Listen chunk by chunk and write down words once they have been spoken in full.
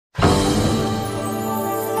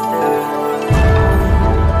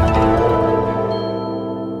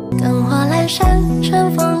山，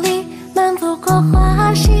春风里漫步过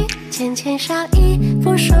花溪，浅浅笑意，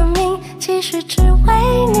不说明，其实只为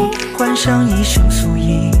你。换上一身素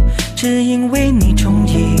衣，只因为你中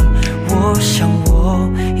意。我想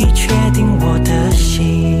我已确定我的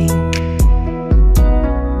心。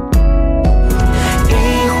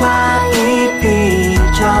一画一笔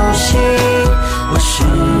朝夕，我是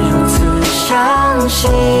如此相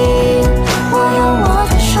信。我用我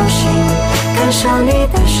的手心感受你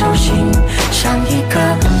的手心，像一个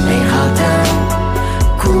美好的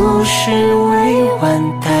故事未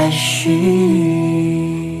完待续。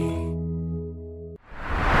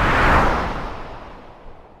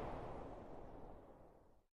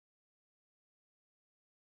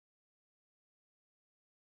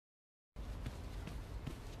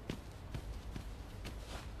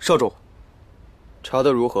少主，查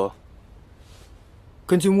得如何？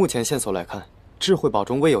根据目前线索来看，智慧堡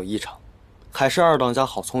中未有异常，还是二当家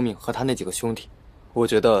好聪明和他那几个兄弟。我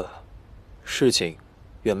觉得，事情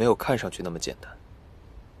远没有看上去那么简单。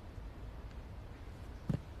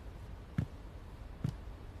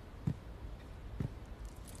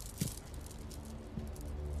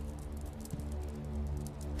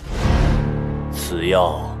此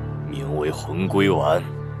药名为魂归丸，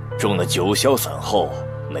中了9消散后，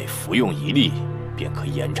每服用1粒，便可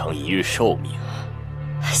延长1日寿命。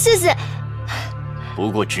谢谢。不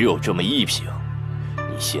过只有这么1瓶，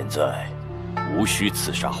你现在无需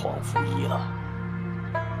刺杀皇甫一了。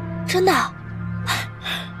真的？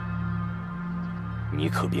你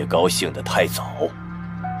可别高兴得太早。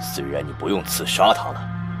虽然你不用刺杀他了，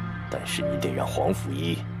但是你得让皇甫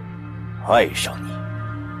一爱上你。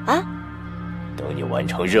啊？等你完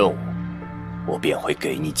成任务，我便会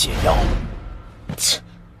给你解药。切，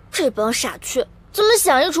这帮傻缺怎么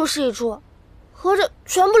想一出是一出？合着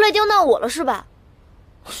全部来刁难我了是吧？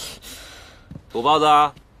土包子，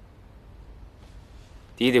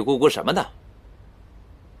嘀嘀咕咕什么呢？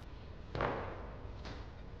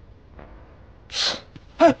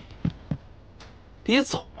哎，爹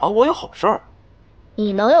走啊，我有好事儿。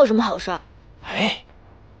你能有什么好事儿？哎，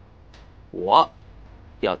我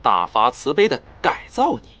要大发慈悲的改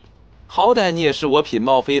造你，好歹你也是我品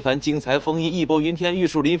貌非凡、精彩丰溢、义薄云天、玉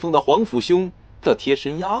树临风的皇甫兄的贴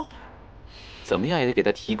身丫鬟，怎么样也得给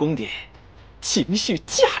他提供点情绪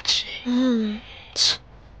价值。切，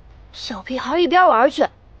小屁孩一边玩去，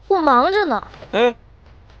我忙着呢。哎，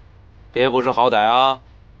别不识好歹啊！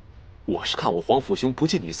我是看我皇甫兄不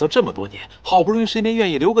近女色这么多年，好不容易身边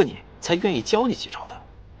愿意留个你，才愿意教你几招的。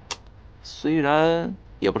虽然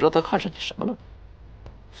也不知道他看上你什么了。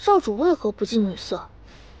少主为何不近女色？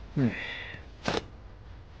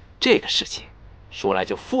这个事情说来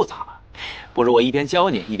就复杂了，不如我一边教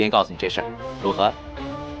你一边告诉你这事儿，如何？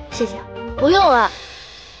谢谢，不用了。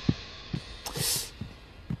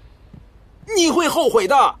你会后悔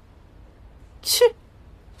的。切。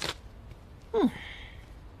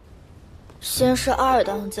先是二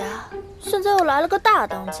当家，现在又来了个大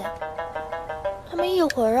当家。他们一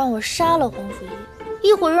会儿让我杀了皇甫一，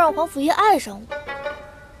一会儿又让皇甫一爱上我，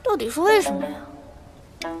到底是为什么呀？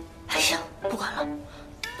哎呀，不管了，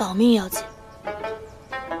保命要紧。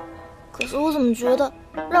可是我怎么觉得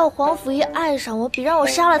让皇甫一爱上我比让我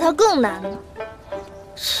杀了他更难呢？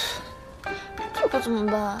这可怎么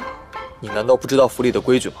办？你难道不知道府里的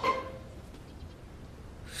规矩吗？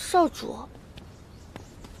少主，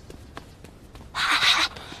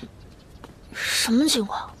什么情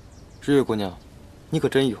况？日月姑娘，你可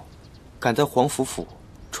真勇，敢在皇甫府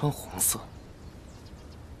穿红色。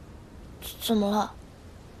怎么了？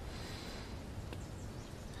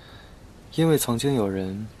因为曾经有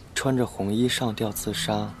人穿着红衣上吊自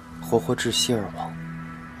杀，活活窒息而亡，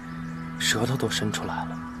舌头都伸出来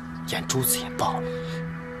了，眼珠子也爆了。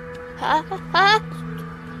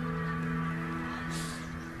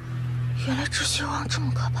原来窒息而亡这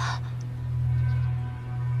么可怕，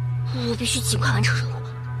我必须尽快完成任务。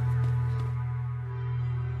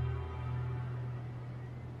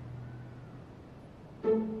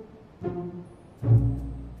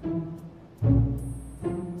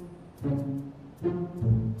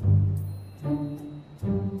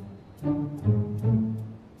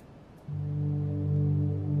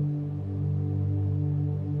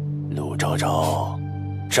陆昭昭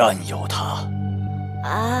占有他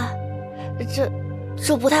啊，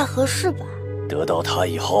这不太合适吧？得到他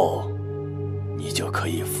以后，你就可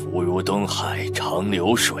以福如东海长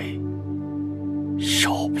流水，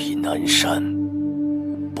寿比南山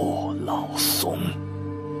不老松。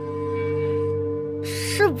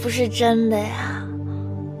是不是真的呀？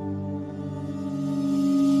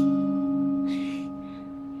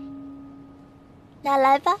那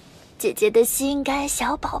来吧，姐姐的心肝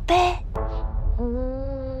小宝贝。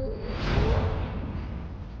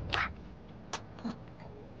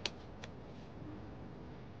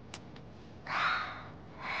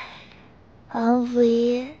王府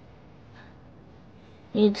仪，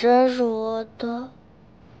你真是我的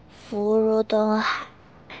福如东海，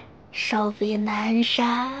寿比南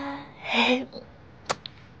山。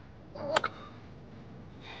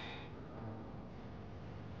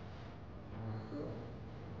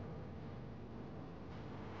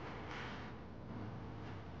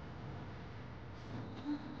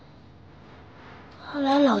看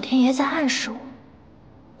来老天爷在暗示我，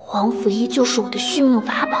黄甫一就是我的续命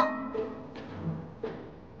法宝。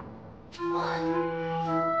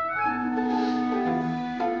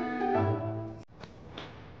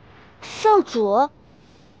少主，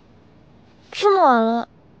这么晚了，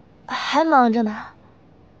还忙着呢。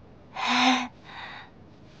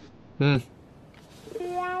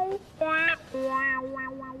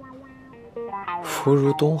福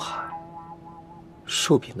如东海，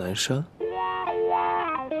寿比南山。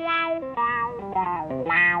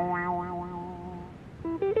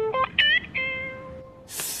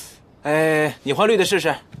哎，你换绿的试试。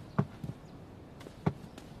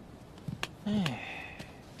哎，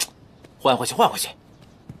换回去，换回去。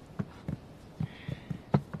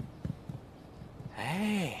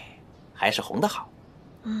哎，还是红的好。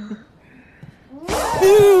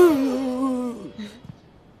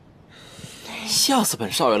吓死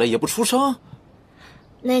本少爷了，也不出声。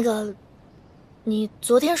那个，你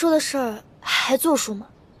昨天说的事儿还作数吗？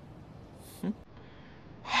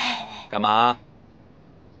干嘛？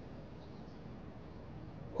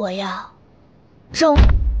我要征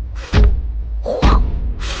服黄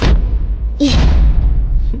甫一。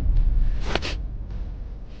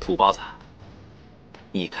土包子，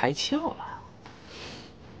你开窍了。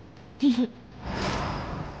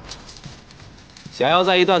想要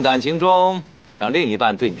在一段感情中让另一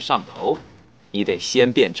半对你上头，你得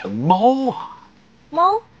先变成猫啊！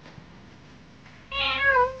猫？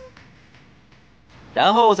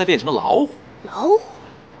然后再变成老虎。老虎？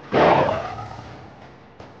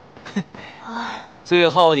最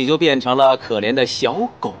后你就变成了可怜的小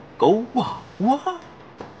狗狗娃娃，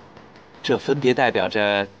这分别代表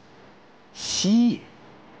着吸引、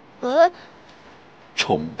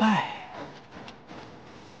崇拜、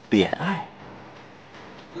恋爱。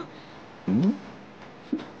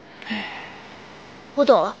我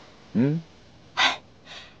懂了。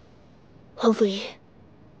黄甫一，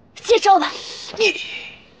接招吧！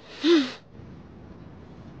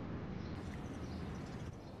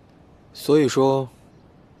所以说，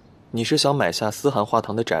你是想买下思涵花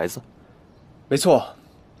堂的宅子？没错，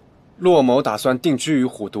骆某打算定居于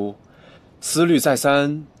虎都，思虑再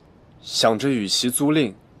三，想着与其租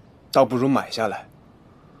赁，倒不如买下来。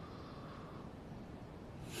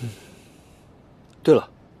对了，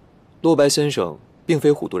洛白先生并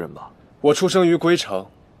非虎都人吧？我出生于归城，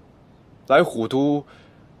来虎都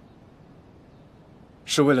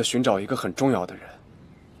是为了寻找一个很重要的人。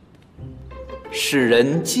世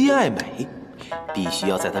人皆爱美，必须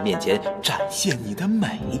要在他面前展现你的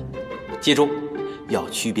美。记住，要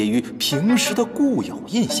区别于平时的固有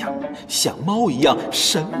印象，像猫一样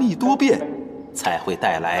神秘多变，才会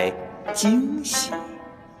带来惊喜。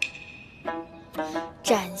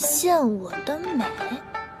展现我的美。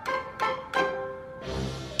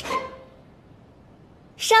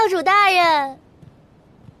少主大人。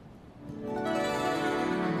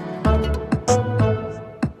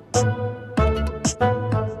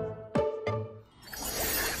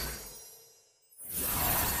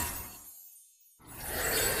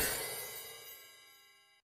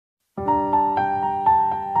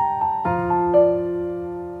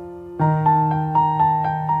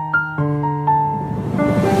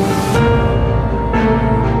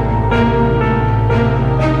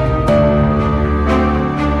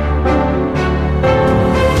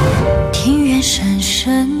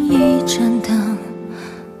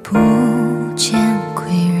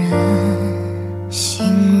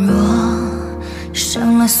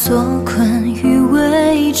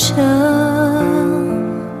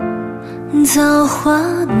造化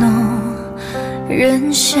浓，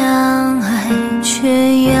人相爱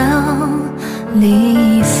却要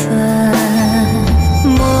离分。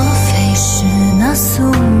莫非是那宿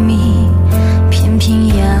命，偏偏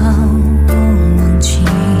要忘记？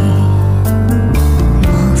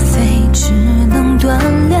莫非只能断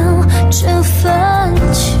了这份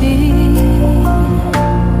情？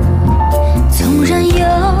纵然有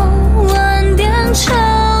万点愁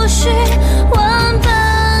绪，万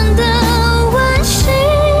般的惋惜，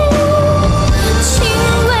情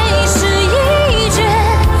为是一绝，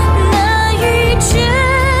那一绝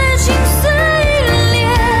精髓裂，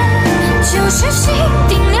就是心。